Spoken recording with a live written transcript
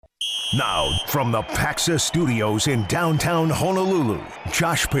Now, from the Paxa Studios in downtown Honolulu,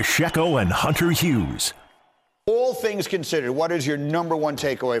 Josh Pacheco and Hunter Hughes. All things considered, what is your number one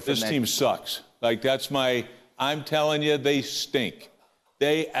takeaway from this team sucks. Like, I'm telling you, they stink.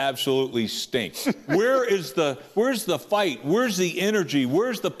 They absolutely stink. Where's the fight? Where's the energy?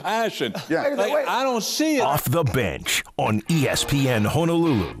 Where's the passion? Yeah. Like, I don't see it. Off the bench on ESPN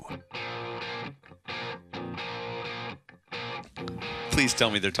Honolulu. Please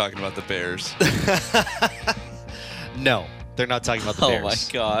tell me they're talking about the Bears. No, they're not talking about the Bears. Oh my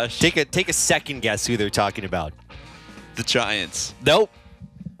gosh. Take a second guess who they're talking about. The Giants. Nope.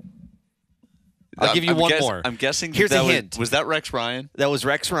 I'll give you one more. I'm guessing Here's a hint. Was that Rex Ryan? That was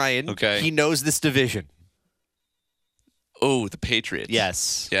Rex Ryan. Okay. He knows this division. Oh, the Patriots.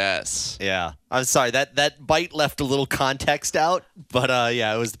 Yes. Yes. Yeah. I'm sorry. That bite left a little context out, but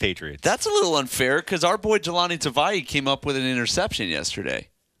yeah, it was the Patriots. That's a little unfair because our boy Jelani Tavai came up with an interception yesterday.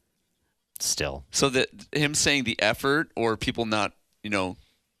 Still. So that him saying the effort or people not,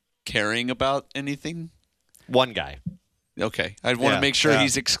 caring about anything? One guy. Okay. I want to make sure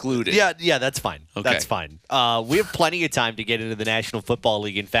he's excluded. Yeah, that's fine. Okay. That's fine. We have plenty of time to get into the National Football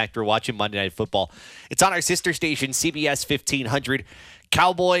League. In fact, we're watching Monday Night Football. It's on our sister station, CBS 1500.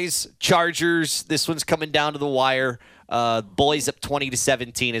 Cowboys, Chargers. This one's coming down to the wire. Boys up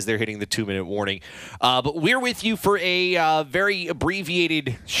 20-17 as they're hitting the 2-minute warning. But we're with you for a very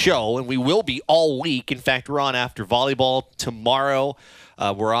abbreviated show, and we will be all week. In fact, we're on after volleyball tomorrow.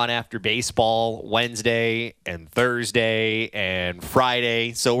 We're on after baseball Wednesday and Thursday and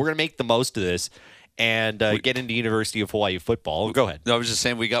Friday. So we're going to make the most of this and get into University of Hawaii football. Go ahead. I was just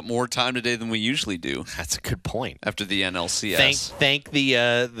saying we got more time today than we usually do. That's a good point. After the NLCS. Thank the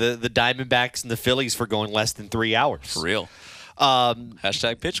Diamondbacks and the Phillies for going less than 3 hours. For real.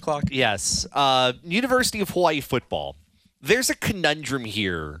 Hashtag pitch clock. Yes. University of Hawaii football. There's a conundrum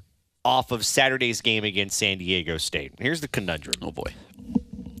here off of Saturday's game against San Diego State. Here's the conundrum. Oh, boy.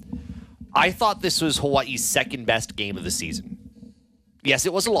 I thought this was Hawaii's second best game of the season. Yes,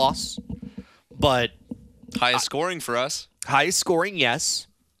 it was a loss, but highest scoring for us. Highest scoring, yes.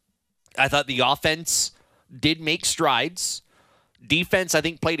 I thought the offense did make strides. Defense, I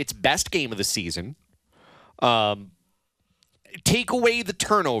think, played its best game of the season. Take away the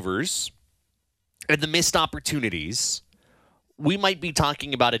turnovers and the missed opportunities, we might be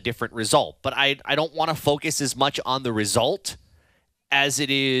talking about a different result. But I don't want to focus as much on the result as it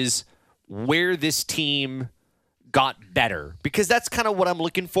is where this team got better, because that's kind of what I'm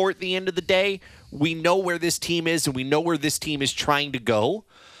looking for at the end of the day. We know where this team is and we know where this team is trying to go.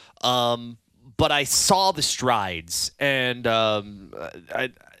 But I saw the strides, and I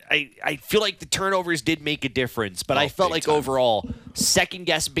feel like the turnovers did make a difference, but I felt like overall second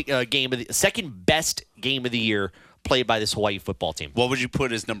best game of the year played by this Hawaii football team. What would you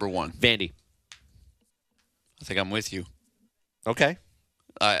put as number one? Vandy. I think I'm with you. Okay.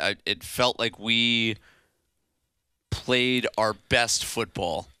 It felt like we played our best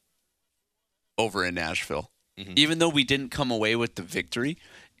football over in Nashville. Mm-hmm. Even though we didn't come away with the victory,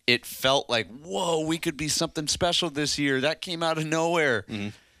 it felt like, whoa, we could be something special this year. That came out of nowhere. Mm-hmm.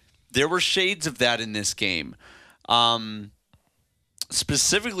 There were shades of that in this game.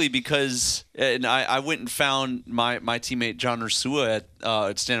 Specifically because, and I went and found my teammate John Ursua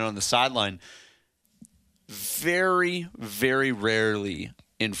at standing on the sideline. Very, very rarely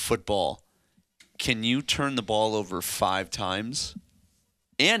in football can you turn the ball over 5 times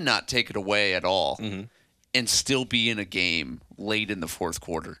and not take it away at all, mm-hmm. and still be in a game late in the fourth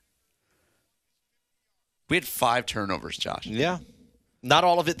quarter. We had 5 turnovers, Josh. Yeah. Not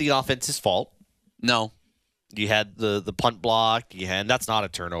all of it the offense's fault. No. You had the punt block. And that's not a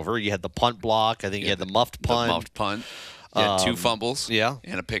turnover. You had the punt block. I think you had the muffed punt. The muffed punt. You had 2 fumbles. Yeah.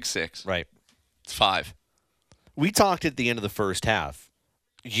 And a pick 6. Right. It's 5. We talked at the end of the first half.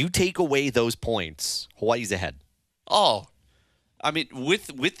 You take away those points, Hawaii's ahead. Oh, I mean,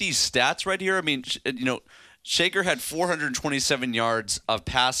 with these stats right here, I mean, Shaker had 427 yards of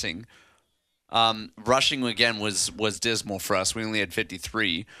passing. Rushing, again, was dismal for us. We only had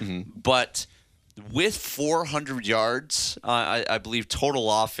 53. Mm-hmm. But with 400 yards, I believe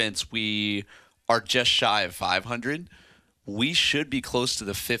total offense, we are just shy of 500. We should be close to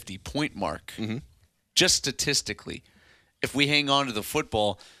the 50-point mark. Mm-hmm. Just statistically, if we hang on to the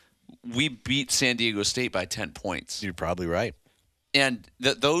football, we beat San Diego State by 10 points. You're probably right. And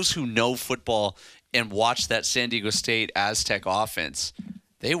those who know football and watch that San Diego State Aztec offense,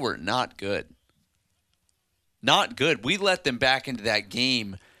 they were not good. Not good. We let them back into that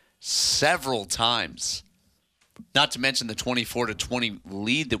game several times. Not to mention the 24-20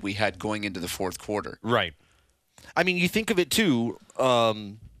 lead that we had going into the fourth quarter. Right. I mean, you think of it too.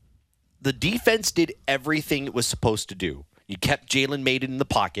 the defense did everything it was supposed to do. You kept Jalen Maiden in the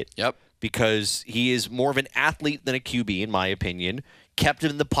pocket. Yep. Because he is more of an athlete than a QB, in my opinion. Kept him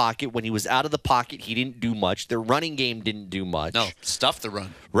in the pocket. When he was out of the pocket, he didn't do much. Their running game didn't do much. No, stuff the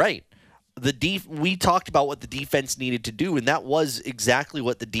run. Right. We talked about what the defense needed to do, and that was exactly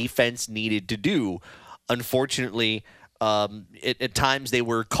what the defense needed to do. Unfortunately, at times they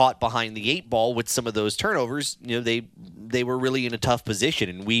were caught behind the 8 ball with some of those turnovers. They were really in a tough position,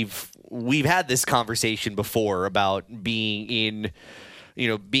 and we've had this conversation before about being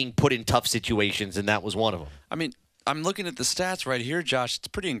put in tough situations, and that was one of them. I mean, I'm looking at the stats right here, Josh. It's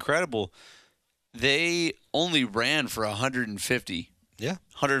pretty incredible. They only ran for 150. Yeah.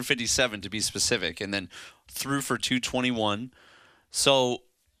 157 to be specific, and then threw for 221. So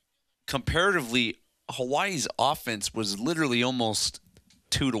comparatively, Hawaii's offense was literally almost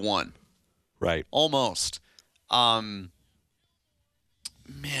 2-1. Right. Almost. Man,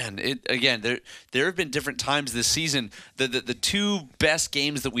 there have been different times this season. The 2 best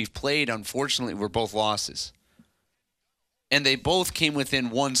games that we've played, unfortunately, were both losses. And they both came within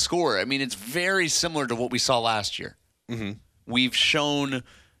 1 score. I mean, it's very similar to what we saw last year. Mm-hmm. We've shown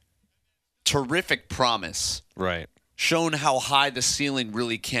terrific promise. Right. Shown how high the ceiling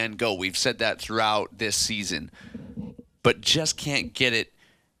really can go. We've said that throughout this season. But just can't get it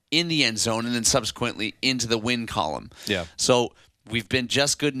in the end zone and then subsequently into the win column. Yeah. So we've been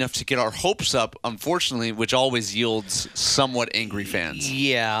just good enough to get our hopes up, unfortunately, which always yields somewhat angry fans.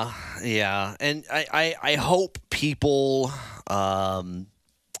 Yeah. And I hope people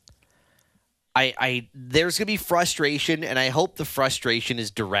there's going to be frustration, and I hope the frustration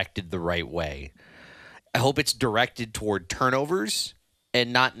is directed the right way. I hope it's directed toward turnovers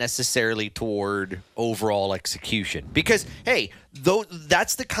and not necessarily toward overall execution. Because, hey,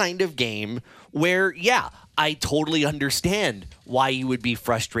 that's the kind of game where, yeah, I totally understand why you would be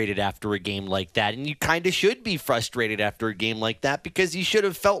frustrated after a game like that. And you kind of should be frustrated after a game like that because you should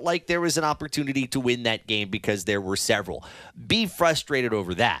have felt like there was an opportunity to win that game because there were several. Be frustrated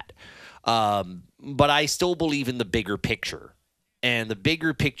over that. But I still believe in the bigger picture. And the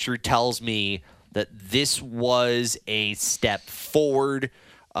bigger picture tells me that this was a step forward,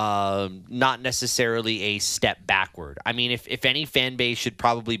 not necessarily a step backward. I mean, if any fan base should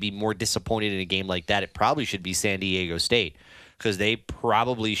probably be more disappointed in a game like that, it probably should be San Diego State, because they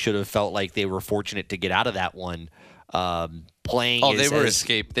probably should have felt like they were fortunate to get out of that one playing. Oh, they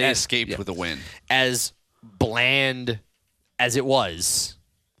escaped. They escaped with a win. As bland as it was.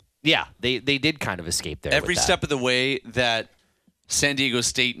 Yeah, they did kind of escape there. Every step of the way that San Diego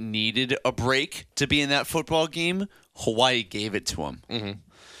State needed a break to be in that football game, Hawaii gave it to them. Mm-hmm.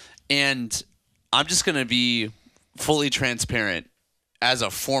 And I'm just going to be fully transparent as a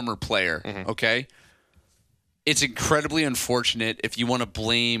former player, okay? It's incredibly unfortunate if you want to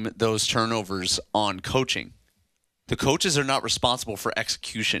blame those turnovers on coaching. The coaches are not responsible for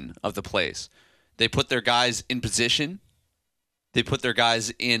execution of the plays. They put their guys in position. They put their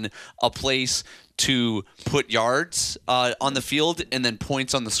guys in a place to put yards on the field and then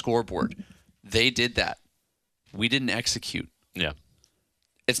points on the scoreboard. They did that. We didn't execute. Yeah.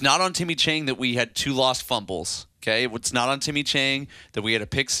 It's not on Timmy Chang that we had 2 lost fumbles, okay? It's not on Timmy Chang that we had a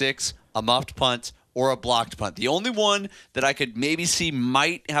pick 6, a muffed punt, or a blocked punt. The only one that I could maybe see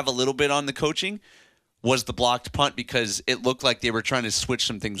might have a little bit on the coaching was the blocked punt because it looked like they were trying to switch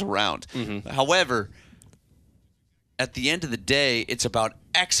some things around. Mm-hmm. However, at the end of the day, it's about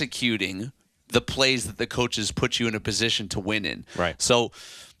executing the plays that the coaches put you in a position to win in. Right. So,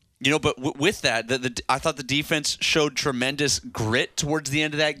 but with that, I thought the defense showed tremendous grit towards the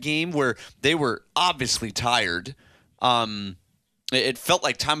end of that game where they were obviously tired. It felt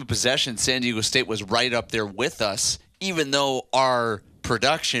like time of possession, San Diego State was right up there with us, even though our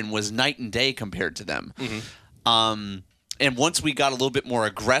production was night and day compared to them. Mm-hmm. And once we got a little bit more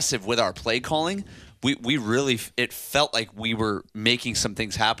aggressive with our play calling, we really, it felt like we were making some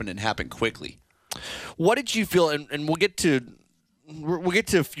things happen and happen quickly. What did you feel? And we'll get to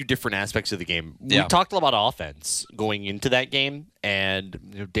a few different aspects of the game. Yeah. We talked a lot about offense going into that game,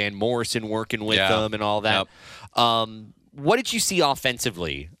 and Dan Morrison working with them and all that. Yep. What did you see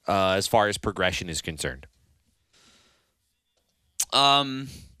offensively as far as progression is concerned?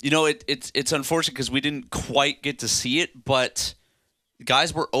 It's unfortunate because we didn't quite get to see it, but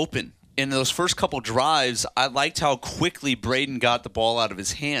guys were open. In those first couple drives, I liked how quickly Braden got the ball out of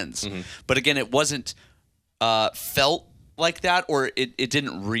his hands. Mm-hmm. But again, it wasn't felt like that, or it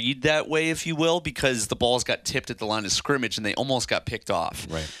didn't read that way, if you will, because the balls got tipped at the line of scrimmage and they almost got picked off.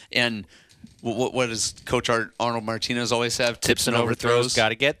 Right. And what does Coach Arnold Martinez always have? Tips and overthrows. Got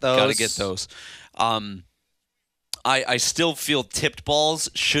to get those. Got to get those. I still feel tipped balls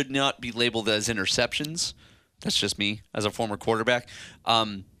should not be labeled as interceptions. That's just me as a former quarterback,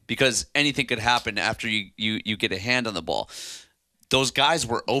 because anything could happen after you get a hand on the ball. Those guys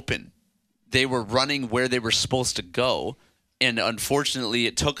were open. They were running where they were supposed to go, and unfortunately,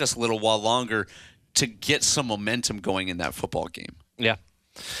 it took us a little while longer to get some momentum going in that football game. Yeah.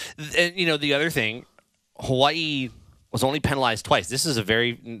 And, the other thing, Hawaii was only penalized twice. This is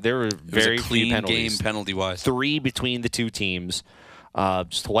there were very clean few penalties. game penalty-wise. 3 between the two teams.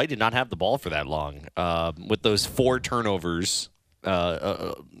 Just Hawaii did not have the ball for that long. With those 4 turnovers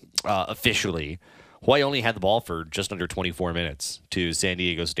officially, Hawaii only had the ball for just under 24 minutes to San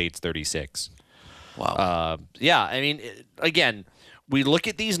Diego State's 36. Wow. Again, we look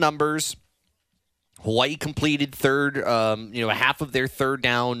at these numbers. Hawaii completed half of their third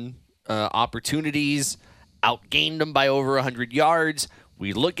down opportunities, outgained them by over 100 yards.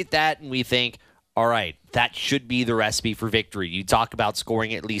 We look at that and we think, all right, that should be the recipe for victory. You talk about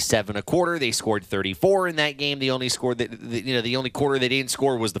scoring at least 7 a quarter. They scored 34 in that game. The only quarter they didn't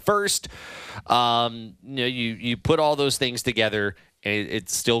score was the first. You put all those things together, and it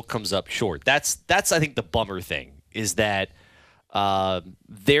still comes up short. That's I think the bummer thing is that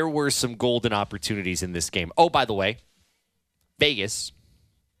there were some golden opportunities in this game. Oh, by the way, Vegas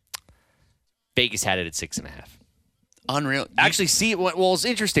had it at 6.5. Unreal. Actually, it's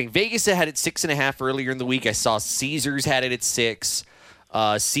interesting. Vegas had it 6.5 earlier in the week. I saw Caesars had it at 6.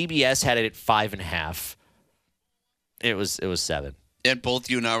 CBS had it at 5.5. It was 7. And both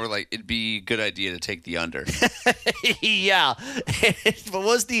you and I were like, it'd be a good idea to take the under. Yeah. But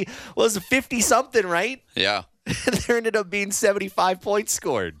was the 50-something, right? Yeah. There ended up being 75 points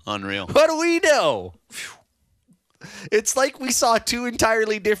scored. Unreal. What do we know? It's like we saw 2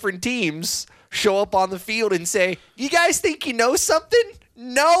 entirely different teams show up on the field and say, you guys think you know something?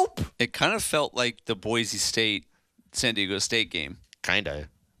 Nope. It kind of felt like the Boise State San Diego State game. Kind of.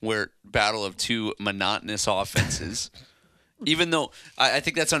 Where battle of 2 monotonous offenses. Even though I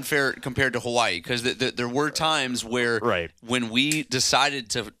think that's unfair compared to Hawaii, because there were times where when we decided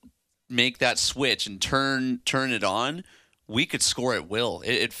to make that switch and turn it on, we could score at will.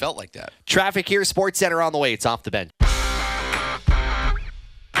 It felt like that. Traffic here, Sports Center on the way. It's off the bench.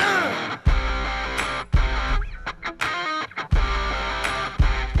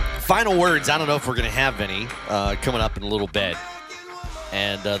 Final words. I don't know if we're going to have any coming up in a little bit.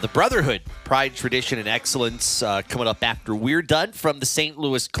 And the Brotherhood, Pride, Tradition, and Excellence coming up after we're done from the St.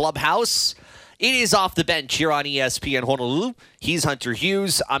 Louis Clubhouse. It is Off the Bench here on ESPN Honolulu. He's Hunter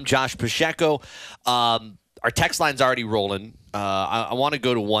Hughes. I'm Josh Pacheco. Our text line's already rolling. I want to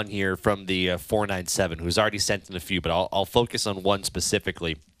go to one here from the 497, who's already sent in a few, but I'll focus on one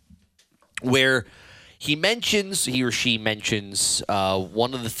specifically, where he or she mentions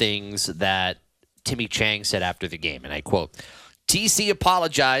one of the things that Timmy Chang said after the game, and I quote, TC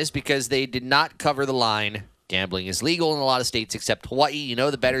apologized because they did not cover the line. Gambling is legal in a lot of states except Hawaii.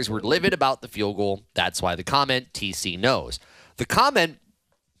 The bettors were livid about the field goal. That's why the comment, TC knows. The comment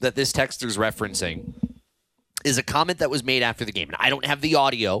that this texter's referencing is a comment that was made after the game. And I don't have the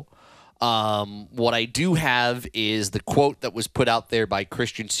audio. What I do have is the quote that was put out there by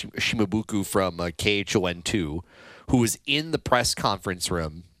Christian Shimabuku from KHON2, who was in the press conference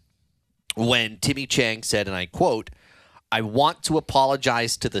room when Timmy Chang said, and I quote, I want to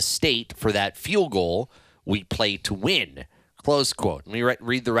apologize to the state for that field goal. We play to win. Close quote. Let me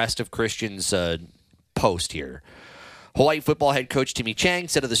read the rest of Christian's post here. Hawaii football head coach Timmy Chang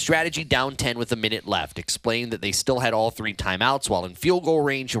said of the strategy down 10 with a minute left, explained that they still had all 3 timeouts while in field goal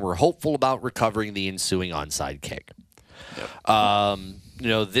range and were hopeful about recovering the ensuing onside kick.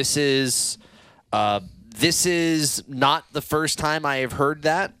 Yep. This is not the first time I have heard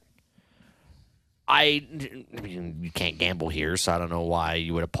that. I mean, you can't gamble here, so I don't know why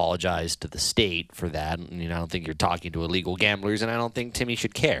you would apologize to the state for that. I don't think you're talking to illegal gamblers, and I don't think Timmy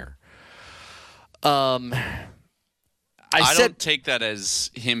should care. I don't take that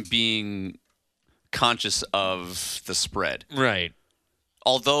as him being conscious of the spread. Right.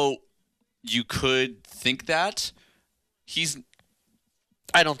 Although you could think that,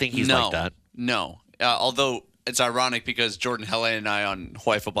 I don't think he's like that. No. Although it's ironic because Jordan Helle and I on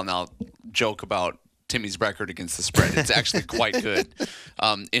Hawaii Football Now joke about Timmy's record against the spread. It's actually quite good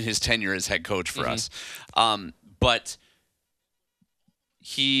in his tenure as head coach for us. But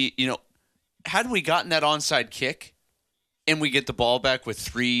he, had we gotten that onside kick and we get the ball back with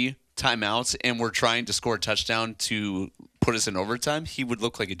 3 timeouts and we're trying to score a touchdown to put us in overtime, he would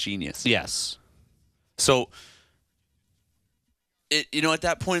look like a genius. Yes. So, at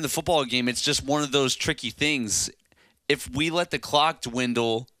that point in the football game, it's just one of those tricky things. If we let the clock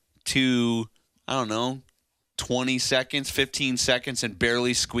dwindle to, 12 20 seconds, 15 seconds, and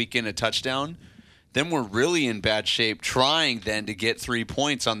barely squeak in a touchdown, then we're really in bad shape trying then to get 3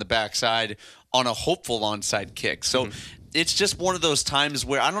 points on the backside on a hopeful onside kick. So it's just one of those times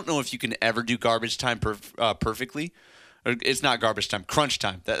where I don't know if you can ever do garbage time perfectly. Or it's not garbage time, crunch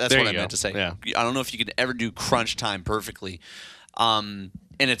time. That's what I meant to say. Yeah. I don't know if you can ever do crunch time perfectly. And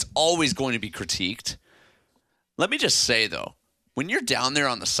it's always going to be critiqued. Let me just say, though, when you're down there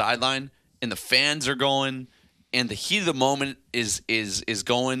on the sideline and the fans are going and the heat of the moment is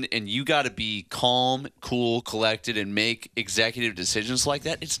going and you got to be calm, cool, collected, and make executive decisions like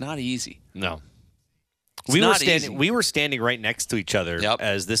that, it's not easy. No. It's we not easy. were standing right next to each other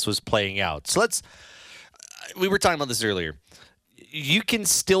as this was playing out. So we were talking about this earlier. You can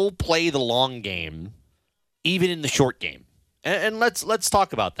still play the long game even in the short game. And let's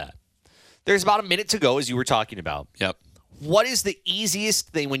talk about that. There's about a minute to go, as you were talking about. Yep. What is the easiest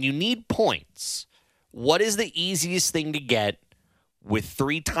thing when you need points? What is the easiest thing to get with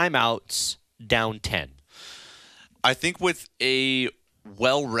 3 timeouts down 10? I think with a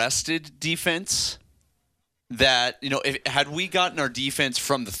well-rested defense that, had we gotten our defense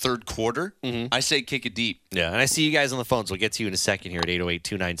from the third quarter, I say kick it deep. Yeah, and I see you guys on the phone, so we'll get to you in a second here at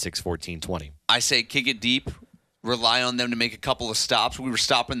 808-296-1420. I say kick it deep. Rely on them to make a couple of stops. We were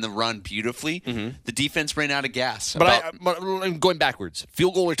stopping the run beautifully. The defense ran out of gas. But I'm going backwards.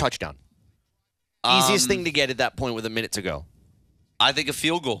 Field goal or touchdown? Easiest thing to get at that point with a minute to go. I think a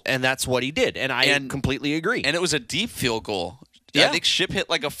field goal. And that's what he did. And I completely agree. And it was a deep field goal. Yeah. I think Ship hit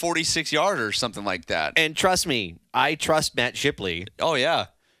like a 46-yarder or something like that. And trust me, I trust Matt Shipley. Oh, yeah.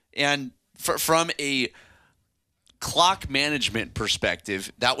 And from a clock management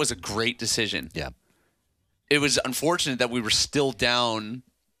perspective, that was a great decision. Yeah. It was unfortunate that we were still down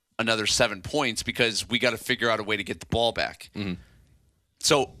another 7 points because we got to figure out a way to get the ball back.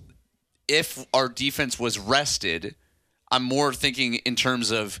 So if our defense was rested, I'm more thinking in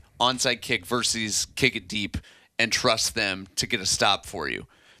terms of onside kick versus kick it deep and trust them to get a stop for you.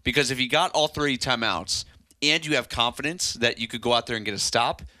 Because if you got all 3 timeouts and you have confidence that you could go out there and get a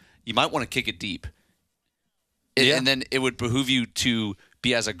stop, you might want to kick it deep. And then it would behoove you to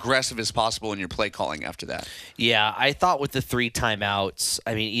be as aggressive as possible in your play calling after that. Yeah, I thought with the 3 timeouts,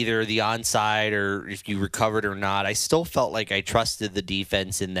 I mean, either the onside or if you recovered or not, I still felt like I trusted the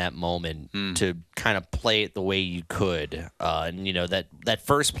defense in that moment to kind of play it the way you could. And, that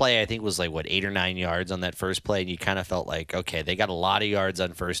first play, I think, was like, 8 or 9 yards on that first play. And you kind of felt like, okay, they got a lot of yards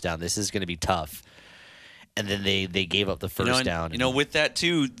on first down. This is going to be tough. And then they gave up the first down. With that,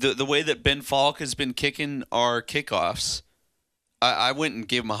 too, the way that Ben Falk has been kicking our kickoffs, I went and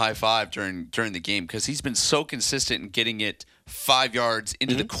gave him a high five during the game because he's been so consistent in getting it 5 yards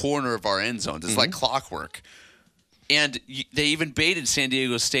into the corner of our end zones. It's like clockwork. And they even baited San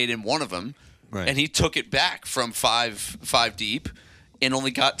Diego State in one of them, and he took it back from five deep and only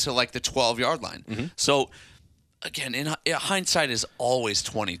got to like the 12-yard line. So, again, hindsight is always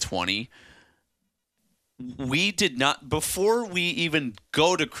 20/20. We did not, before we even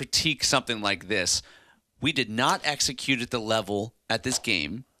go to critique something like this, we did not execute at the level at this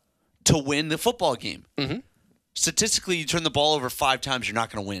game to win the football game. Statistically, you turn the ball over 5 times, you're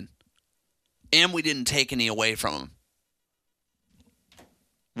not going to win. And we didn't take any away from them.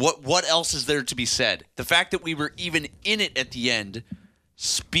 What else is there to be said? The fact that we were even in it at the end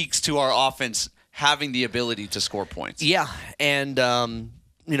speaks to our offense having the ability to score points. Yeah, and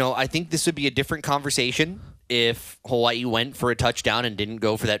I think this would be a different conversation if Hawaii went for a touchdown and didn't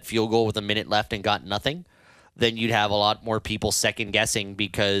go for that field goal with a minute left and got nothing. Then you'd have a lot more people second guessing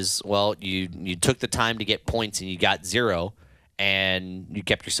because, well, you took the time to get points and you got 0, and you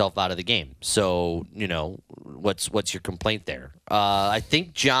kept yourself out of the game. So, what's your complaint there? I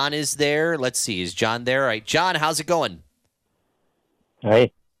think John is there. Let's see, is John there? All right, John, how's it going?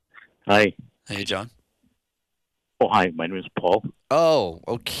 Hi. Hey, John. Oh, hi. My name is Paul. Oh,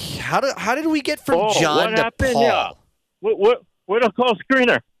 okay. How did we get from John what to happened? Paul? Yeah. Where'd I call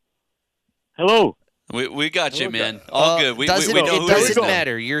screener? Hello. We got you, man. All good. We know who it it is doesn't now.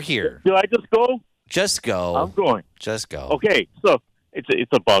 matter. You're here. Do I just go? Just go. I'm going. Just go. Okay, so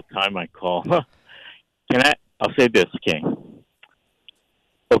it's about time I call. I'll say this, King.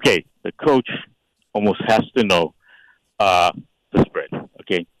 Okay, the coach almost has to know the spread.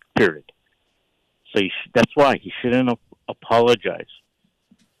 Okay, period. So that's why he shouldn't have apologized.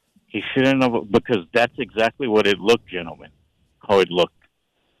 He shouldn't have, because that's exactly what it looked, gentlemen. How it looked.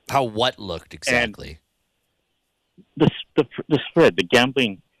 How what looked exactly? And the spread, the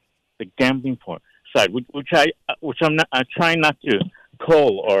gambling point side, which I'm trying not to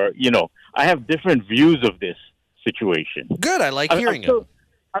call, or I have different views of this situation. Good, I like hearing it.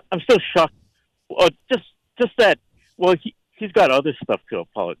 I'm still shocked. Just just that. Well, he's got other stuff to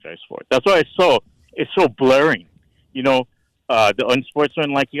apologize for. That's why it's so blurring. You know, the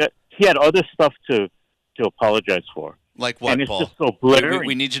unsportsmanlike. He had other stuff to apologize for. Like what, and it's Paul? just so blurring.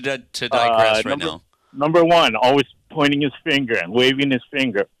 We need you to digress right now. Number one, always pointing his finger and waving his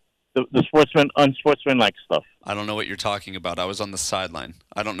finger. The unsportsmanlike stuff. I don't know what you're talking about. I was on the sideline.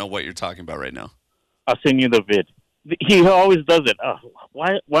 I don't know what you're talking about right now. I'll send you the vid. He always does it.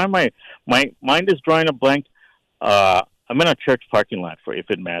 Why am my mind is drawing a blank? I'm in a church parking lot if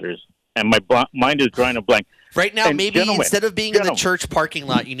it matters, and my mind is drawing a blank. Right now, and maybe instead of being in the church parking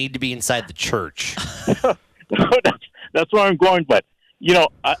lot, you need to be inside the church. That's where I'm going, but you know,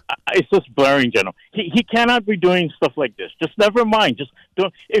 it's just blurring, gentlemen. He cannot be doing stuff like this. Just never mind. Just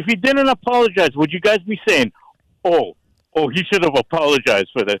don't. If he didn't apologize, would you guys be saying, "Oh, he should have apologized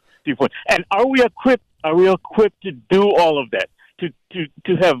for the 3 points"? And are we equipped? Are we equipped to do all of that?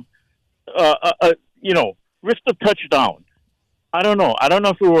 To have, risk the touchdown? I don't know. I don't know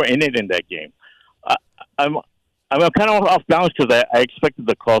if we were in it in that game. I'm kind of off balance because I expected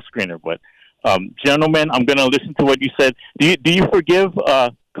the call screener, but. Gentlemen, I'm going to listen to what you said. Do you forgive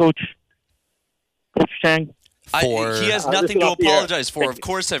Coach Chang? He has nothing to apologize for. Of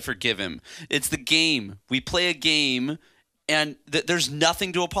course I forgive him. It's the game. We play a game, and there's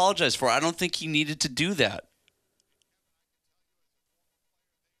nothing to apologize for. I don't think he needed to do that.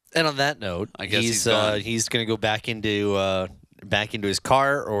 And on that note, I guess he's going to go back into his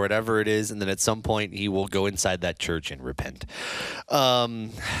car or whatever it is, and then at some point he will go inside that church and repent.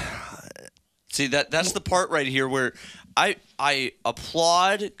 See, that's the part right here where I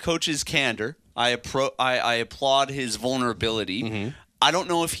applaud Coach's candor. I applaud his vulnerability. Mm-hmm. I don't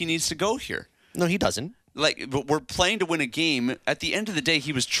know if he needs to go here. No, he doesn't. But we're playing to win a game. At the end of the day,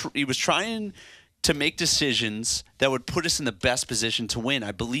 he was trying to make decisions that would put us in the best position to win.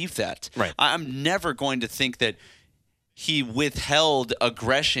 I believe that. Right. I'm never going to think that he withheld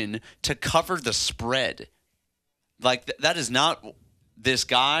aggression to cover the spread. Like that is not this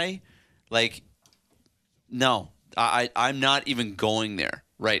guy. Like, no, I'm not even going there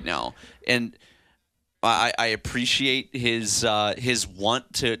right now. And I appreciate his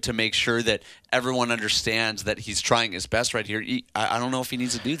want to make sure that everyone understands that he's trying his best right here. I don't know if he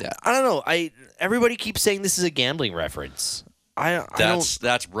needs to do that. I don't know. Everybody keeps saying this is a gambling reference.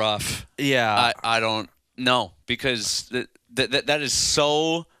 That's rough. Yeah. I don't know because that is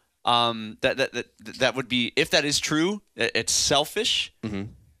so that would be, if that is true, it's selfish. Mm-hmm.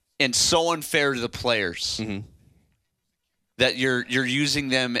 And so unfair to the players that you're using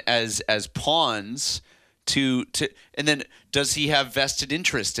them as pawns to and then does he have vested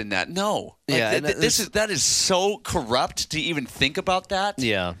interest in that? No. That is so corrupt to even think about that.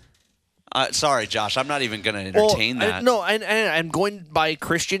 Yeah. Sorry, Josh. I'm not even going to entertain that. I'm going by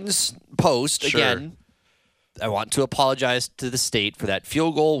Christian's post again. I want to apologize to the state for that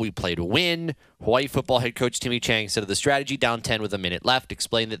field goal. We played to win. Hawaii football head coach Timmy Chang said of the strategy down 10 with a minute left,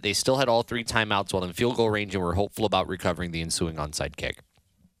 explained that they still had all 3 timeouts while in field goal range and were hopeful about recovering the ensuing onside kick.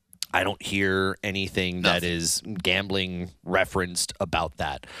 I don't hear anything that is gambling referenced about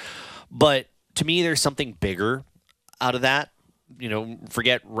that. But to me, there's something bigger out of that. You know,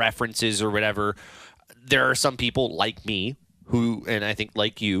 forget references or whatever. There are some people like me who, and I think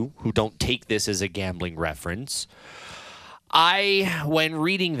like you, who don't take this as a gambling reference. When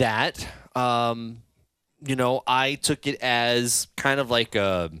reading that, I took it as kind of like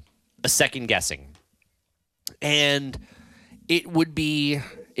a second guessing. And it would be,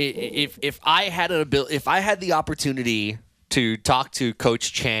 if I had the opportunity to talk to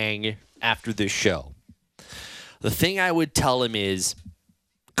Coach Chang after this show, the thing I would tell him is,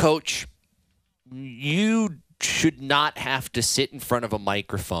 Coach, you should not have to sit in front of a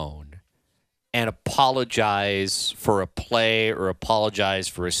microphone and apologize for a play or apologize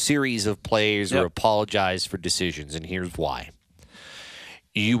for a series of plays or apologize for decisions. And here's why.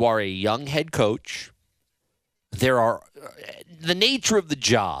 You are a young head coach. The nature of the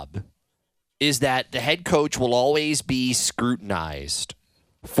job is that the head coach will always be scrutinized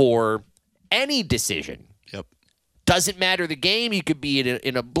for any decision. Doesn't matter the game. You could be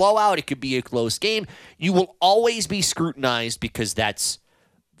in a blowout. It could be a close game. You will always be scrutinized because that's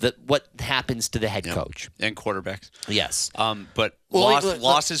what happens to the head coach. And quarterbacks. Yes. But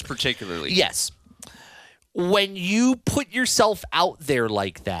losses particularly. Yes. When you put yourself out there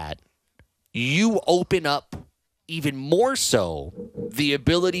like that, you open up even more so the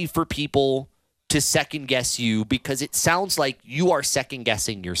ability for people to second guess you because it sounds like you are second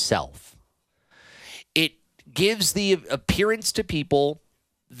guessing yourself. It gives the appearance to people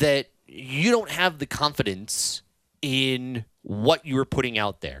that you don't have the confidence in what you're putting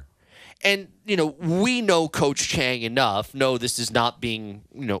out there. And, we know Coach Chang enough. No, this is not being,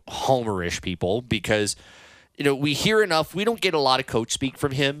 homerish, people, because, we hear enough. We don't get a lot of coach speak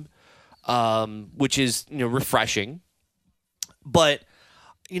from him, which is, refreshing. But,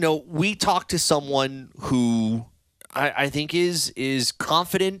 we talk to someone who I think is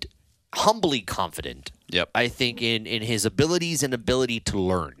confident, humbly confident. Yep. I think in his abilities and ability to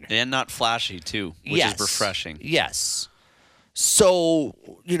learn. And not flashy, too, which is refreshing. Yes. So,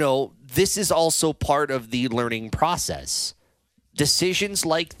 this is also part of the learning process. Decisions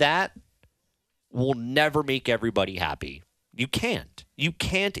like that will never make everybody happy. You can't. You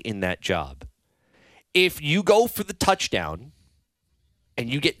can't in that job. If you go for the touchdown and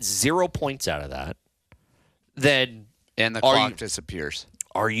you get 0 points out of that, then... And the clock disappears.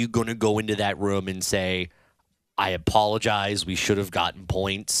 Are you going to go into that room and say, I apologize, we should have gotten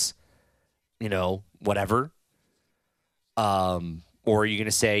points, whatever? Or are you going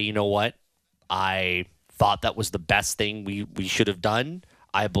to say, you know what, I thought that was the best thing we should have done.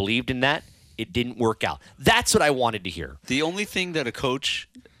 I believed in that. It didn't work out. That's what I wanted to hear. The only thing that a coach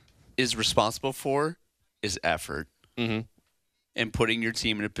is responsible for is effort and putting your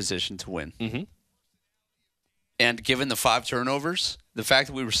team in a position to win. Mm-hmm. And given the 5 turnovers, the fact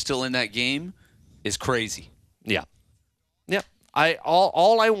that we were still in that game is crazy. Yeah. Yeah.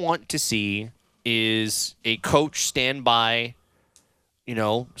 All I want to see is a coach stand by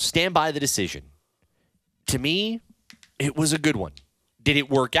the decision. To me, it was a good one. Did it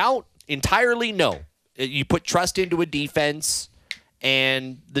work out entirely? No. You put trust into a defense,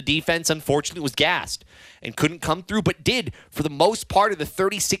 and the defense, unfortunately, was gassed and couldn't come through, but did for the most part of the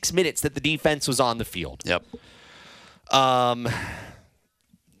 36 minutes that the defense was on the field. Yep. I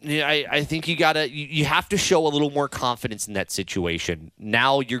think you have to show a little more confidence in that situation.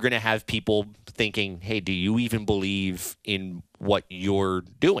 Now you're going to have people thinking, hey, do you even believe in what you're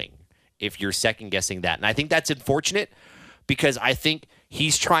doing if you're second-guessing that? And I think that's unfortunate because I think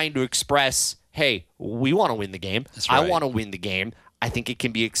he's trying to express, hey, we want to win the game. That's right. I want to win the game. I think it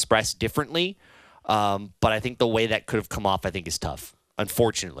can be expressed differently, but I think the way that could have come off, I think, is tough,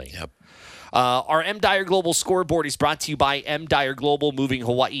 unfortunately. Yep. Our M. Dyer Global scoreboard is brought to you by M. Dyer Global, moving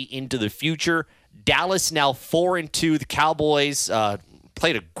Hawaii into the future. Dallas now 4-2. The Cowboys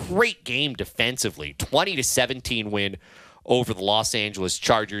played a great game defensively, 20-17 win over the Los Angeles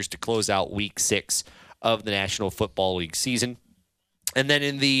Chargers to close out Week 6 of the National Football League season. And then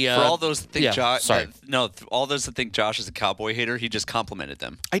in the for all those that think all those that think Josh is a Cowboy hater, he just complimented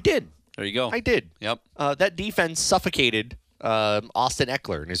them. I did. There you go. I did. Yep. That defense suffocated Austin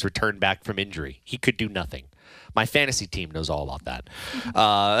Eckler in his return back from injury. He could do nothing. My fantasy team knows all about that.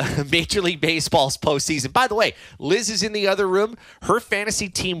 Major League Baseball's postseason. By the way, Liz is in the other room. Her fantasy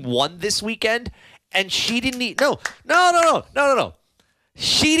team won this weekend, and she didn't No.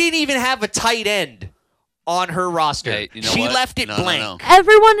 She didn't even have a tight end on her roster. Hey, you know she what? left it blank. No.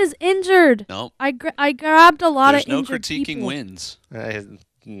 Everyone is injured. Nope. I grabbed a lot There's of no injured critiquing people. wins.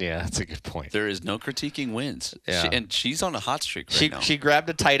 Yeah, that's a good point. There is no critiquing wins. Yeah. And she's on a hot streak right now. She grabbed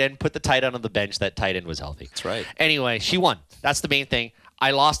a tight end, put the tight end on the bench. That tight end was healthy. That's right. Anyway, she won. That's the main thing.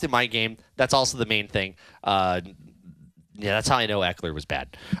 I lost in my game. That's also the main thing. Yeah, that's how I know Eckler was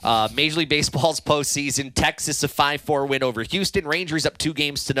bad. Major League Baseball's postseason. Texas a 5-4 win over Houston. Rangers up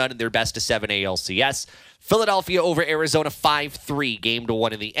 2-0 in their best of 7 ALCS. Philadelphia over Arizona 5-3. Game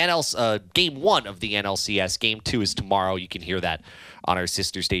 1 of the NLCS. Game 2 is tomorrow. You can hear that on our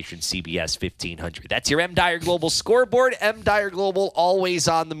sister station CBS 1500. That's your M. Dyer Global scoreboard. M. Dyer Global always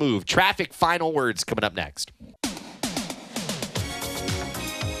on the move. Traffic final words coming up next.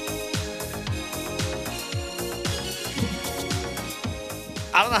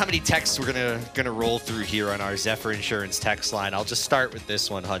 I don't know how many texts we're gonna roll through here on our Zephyr Insurance text line. I'll just start with this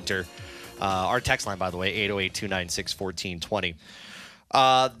one, Hunter. Our text line, by the way, 808-296-1420.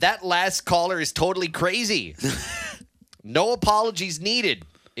 That last caller is totally crazy. No apologies needed.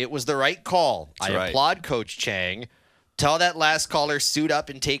 It was the right call. That's I right. applaud Coach Chang. Tell that last caller suit up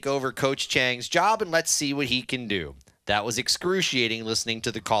and take over Coach Chang's job, and let's see what he can do. That was excruciating listening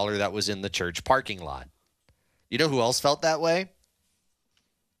to the caller that was in the church parking lot. You know who else felt that way?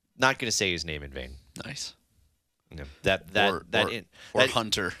 Not going to say his name in vain. Nice. No, or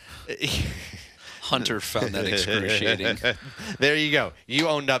Hunter. Hunter found that excruciating. There you go. You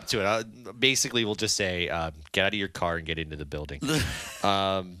owned up to it. Basically, we'll just say, get out of your car and get into the building.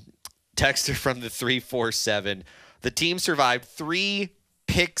 Texter from the 347. The team survived 3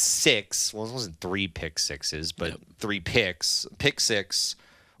 pick six. Well, it wasn't 3 pick sixes, but 3 picks. Pick six.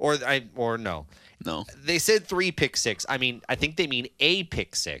 Or no. No. They said 3 pick six. I mean, I think they mean a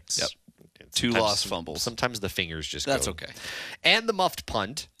pick six. Yep. 2 lost fumbles. Sometimes the fingers just That's go. okay. And the muffed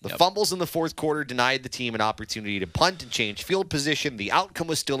punt. The fumbles in the fourth quarter denied the team an opportunity to punt and change field position. The outcome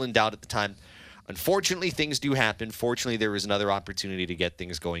was still in doubt at the time. Unfortunately, things do happen. Fortunately, there was another opportunity to get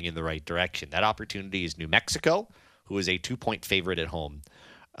things going in the right direction. That opportunity is New Mexico, who is a 2-point favorite at home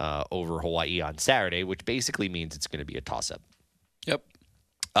over Hawaii on Saturday, which basically means it's going to be a toss-up. Yep.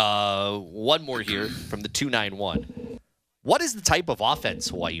 One more here from the 291. What is the type of offense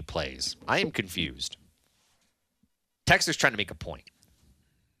Hawaii plays? I am confused. Texter's trying to make a point.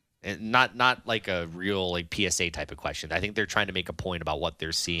 And not like a real like PSA type of question. I think they're trying to make a point about what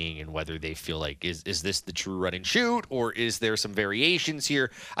they're seeing and whether they feel like is this the true run and shoot, or is there some variations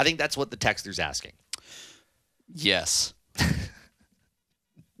here? I think that's what the texter's asking. Yes.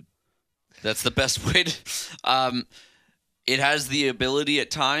 That's the best way to it has the ability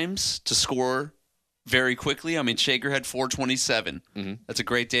at times to score very quickly. I mean, Shaker had 427. That's a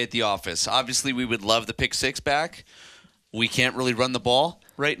great day at the office. Obviously, we would love the pick 6 back. We can't really run the ball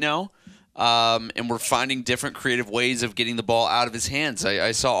right now, and we're finding different creative ways of getting the ball out of his hands.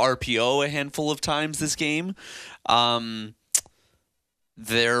 I saw RPO a handful of times this game.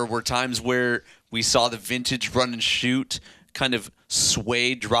 There were times where we saw the vintage run and shoot kind of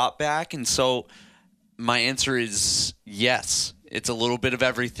sway drop back, and so my answer is yes. It's a little bit of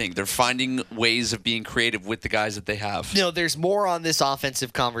everything. They're finding ways of being creative with the guys that they have. There's more on this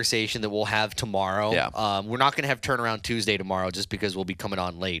offensive conversation that we'll have tomorrow. Yeah. We're not going to have Turnaround Tuesday tomorrow just because we'll be coming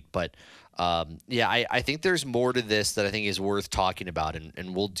on late. But, I think there's more to this that I think is worth talking about,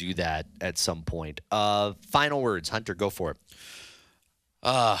 and we'll do that at some point. Final words. Hunter, go for it.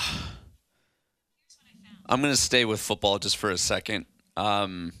 I'm going to stay with football just for a second.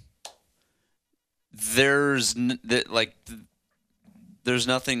 There's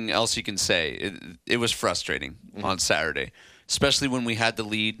nothing else you can say. It was frustrating on Saturday, especially when we had the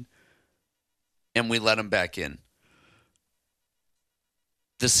lead and we let them back in.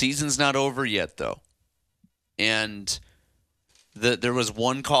 The season's not over yet, though. And there was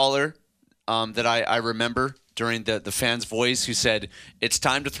one caller that I remember during the fan's voice who said, it's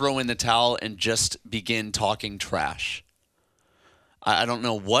time to throw in the towel and just begin talking trash. I don't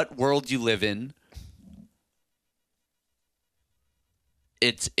know what world you live in.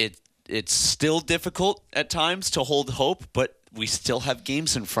 It's still difficult at times to hold hope, but we still have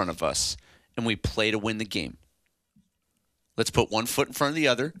games in front of us, and we play to win the game. Let's put one foot in front of the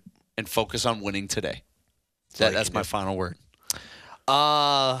other and focus on winning today. That's my final word.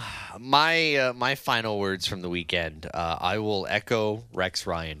 My final words from the weekend. I will echo Rex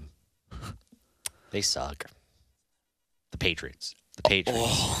Ryan. They suck. The Patriots.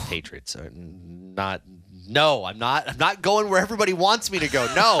 Patriots are not. No, I'm not going where everybody wants me to go.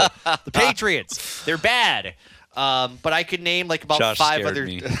 No, the Patriots. They're bad. But I could name like about Josh 5 scared other.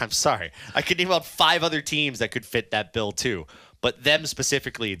 me. I'm sorry. I could name about 5 other teams that could fit that bill too. But them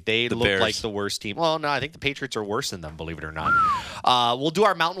specifically, they look Bears. like the worst team. Well, no, I think the Patriots are worse than them, believe it or not. We'll do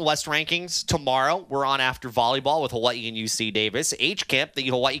our Mountain West rankings tomorrow. We're on after volleyball with Hawaii and UC Davis. HCAMP, the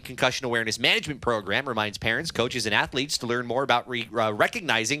Hawaii Concussion Awareness Management Program, reminds parents, coaches, and athletes to learn more about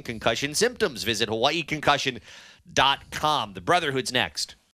recognizing concussion symptoms. Visit hawaiiconcussion.com. The Brotherhood's next.